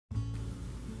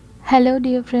Hello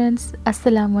dear friends,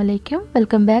 Assalamu alaikum.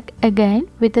 Welcome back again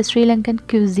with the Sri Lankan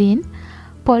cuisine,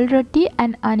 Pol Rotti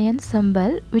and onion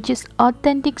sambal, which is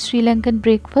authentic Sri Lankan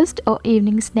breakfast or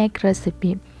evening snack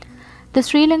recipe. The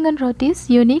Sri Lankan rottis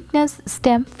uniqueness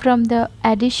stems from the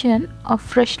addition of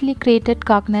freshly grated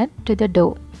coconut to the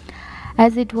dough,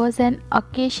 as it was an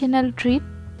occasional treat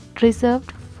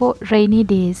reserved for rainy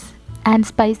days. And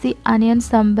spicy onion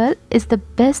sambal is the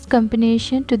best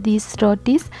combination to these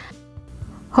rottis.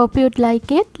 Hope you'd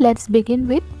like it. Let's begin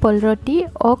with pol roti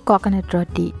or coconut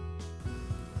roti.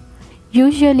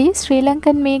 Usually Sri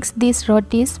Lankan makes these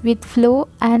rotis with flour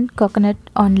and coconut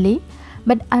only,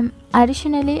 but I'm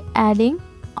additionally adding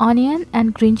onion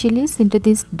and green chilies into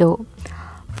this dough.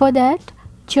 For that,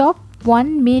 chop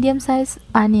 1 medium-sized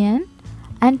onion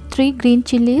and 3 green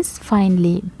chilies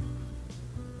finely.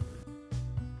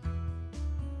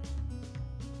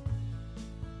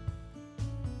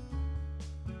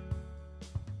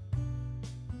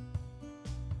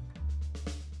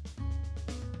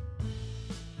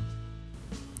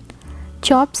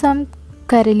 Chop some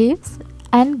curry leaves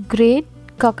and grate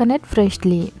coconut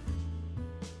freshly.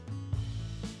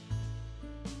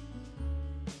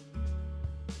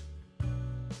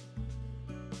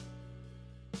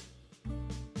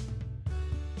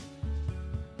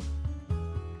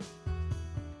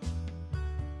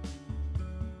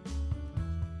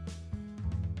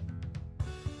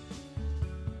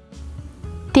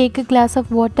 Take a glass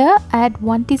of water, add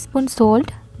 1 teaspoon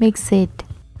salt, mix it.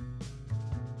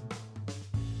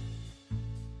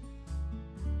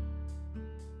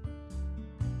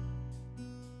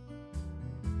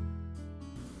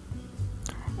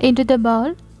 Into the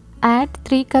bowl, add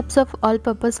 3 cups of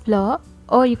all-purpose flour,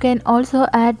 or you can also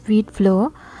add wheat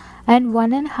flour, and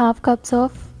 1.5 cups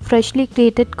of freshly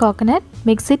grated coconut.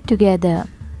 Mix it together.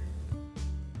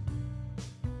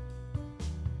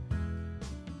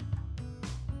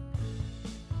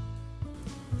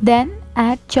 Then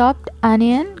add chopped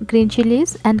onion, green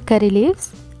chilies and curry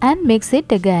leaves and mix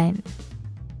it again.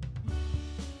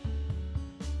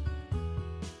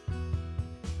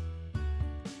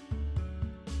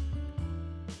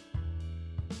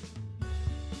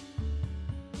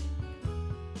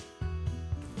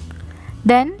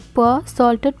 Then pour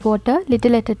salted water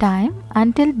little at a time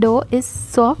until dough is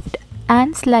soft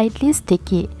and slightly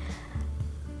sticky.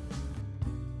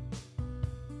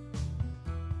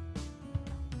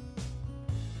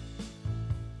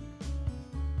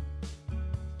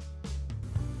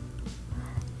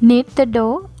 Knead the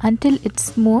dough until it's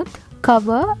smooth,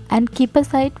 cover and keep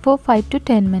aside for 5 to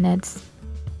 10 minutes.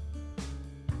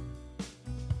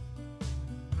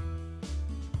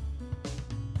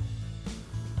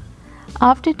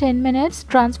 After 10 minutes,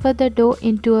 transfer the dough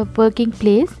into a working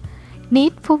place.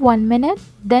 Knead for 1 minute,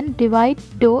 then divide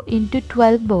dough into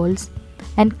 12 balls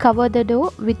and cover the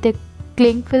dough with a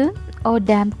cling film or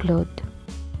damp cloth.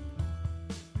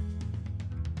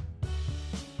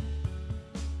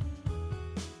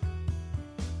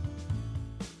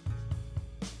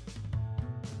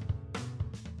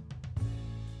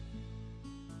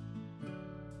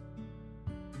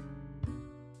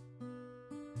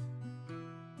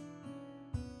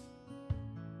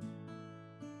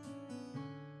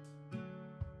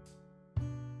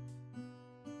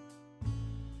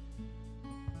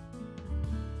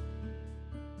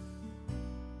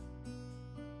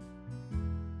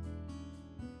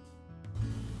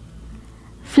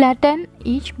 Flatten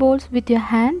each ball with your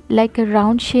hand like a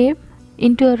round shape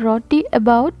into a roti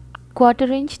about 1/4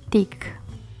 inch thick.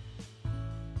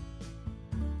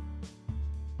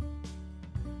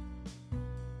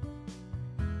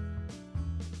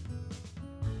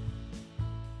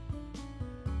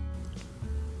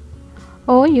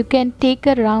 Or you can take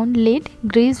a round lid,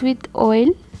 grease with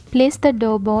oil, place the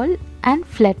dough ball and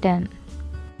flatten.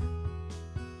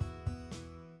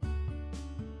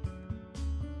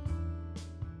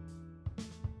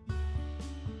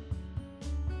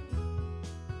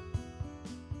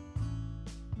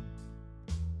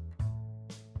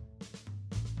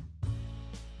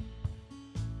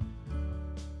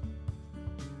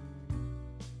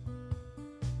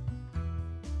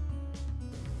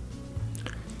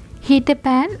 Heat a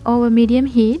pan over medium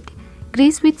heat.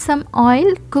 Grease with some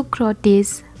oil, cook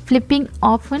rotis, flipping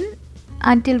often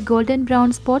until golden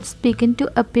brown spots begin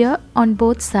to appear on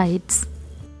both sides.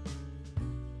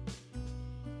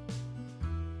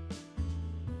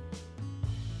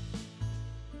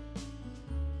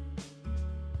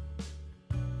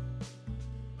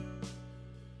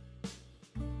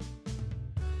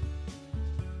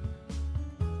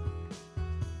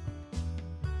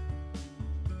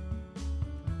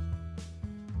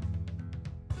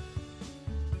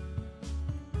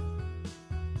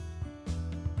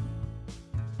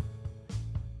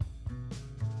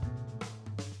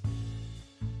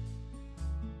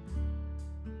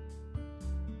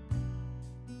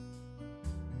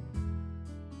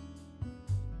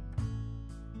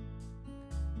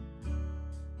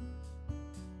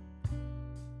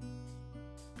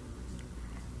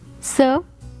 Serve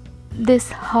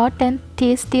this hot and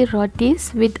tasty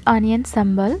rottis with onion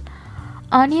sambal.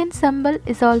 Onion sambal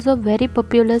is also a very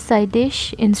popular side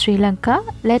dish in Sri Lanka.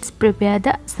 Let's prepare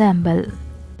the sambal.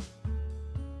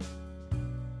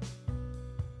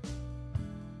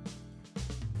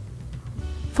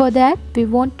 For that, we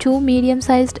want 2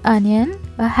 medium-sized onion,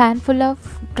 a handful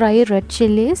of dry red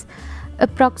chillies,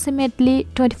 approximately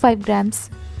 25 grams,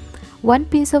 1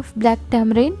 piece of black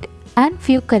tamarind and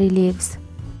few curry leaves.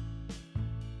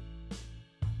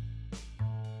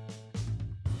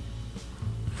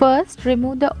 First,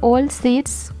 remove the old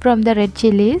seeds from the red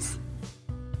chillies.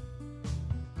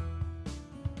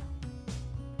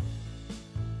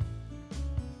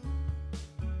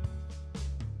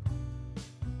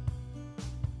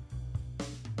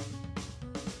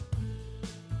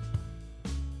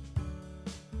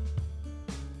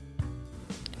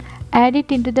 Add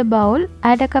it into the bowl,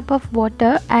 add a cup of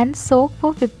water and soak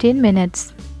for 15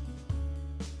 minutes.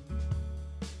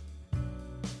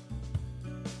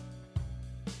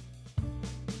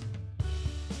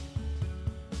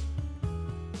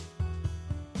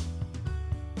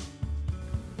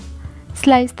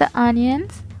 Slice the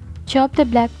onions, chop the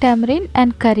black tamarind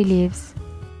and curry leaves.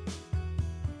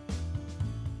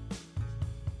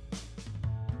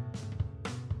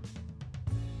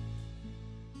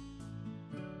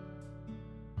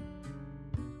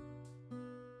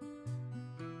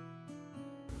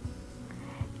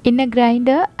 In a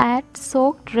grinder, add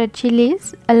soaked red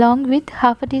chillies along with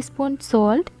half a teaspoon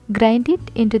salt. Grind it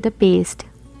into the paste.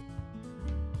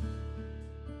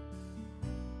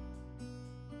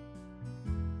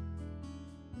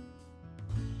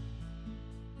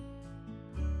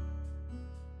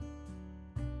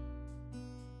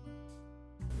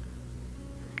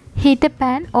 Heat a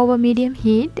pan over medium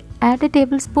heat. Add a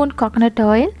tablespoon coconut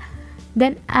oil.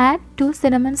 Then add 2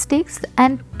 cinnamon sticks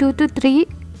and 2 to 3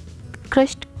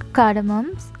 crushed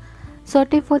cardamoms.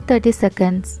 Saute for 30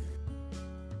 seconds.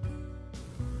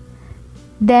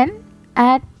 Then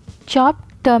add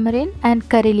chopped tamarind and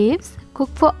curry leaves. Cook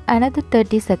for another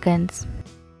 30 seconds.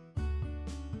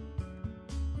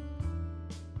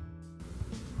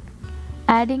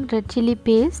 Adding red chilli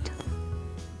paste.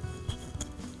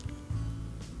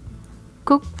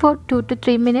 Cook for 2 to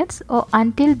 3 minutes or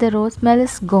until the raw smell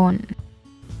is gone.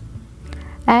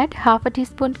 Add half a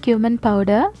teaspoon cumin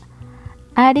powder.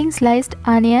 Adding sliced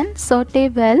onion, saute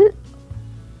well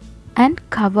and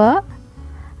cover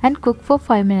and cook for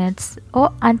 5 minutes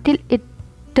or until it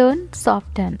turns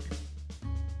soften.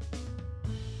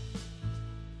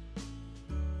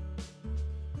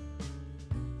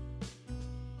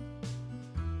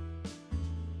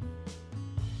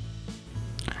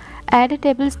 Add a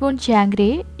tablespoon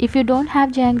jaggery. If you don't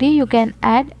have jaggery, you can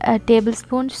add a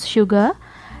tablespoon sugar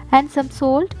and some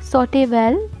salt. Saute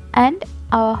well and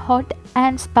our hot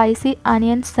and spicy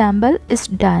onion sambal is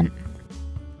done.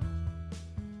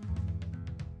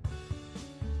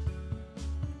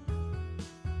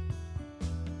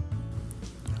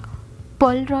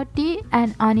 Pol Rotti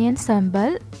and onion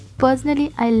sambal.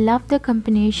 Personally, I love the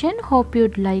combination. Hope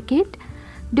you'd like it.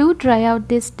 Do try out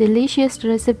this delicious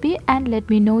recipe and let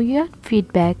me know your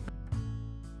feedback.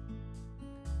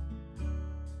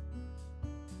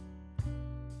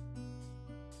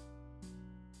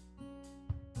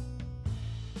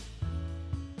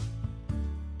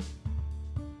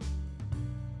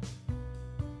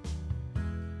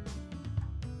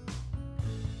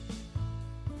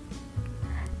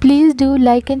 Please do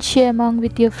like and share among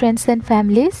with your friends and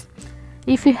families.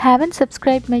 If you haven't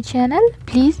subscribed my channel,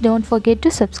 please don't forget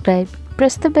to subscribe.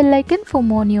 Press the bell icon for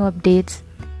more new updates.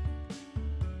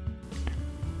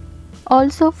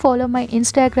 Also follow my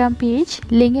Instagram page,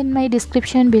 link in my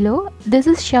description below. This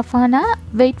is Shafana.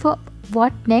 Wait for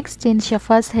what next in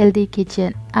Shafa's Healthy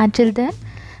Kitchen. Until then,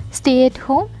 stay at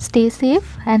home, stay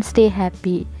safe and stay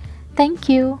happy. Thank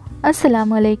you.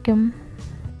 Assalamu alaikum.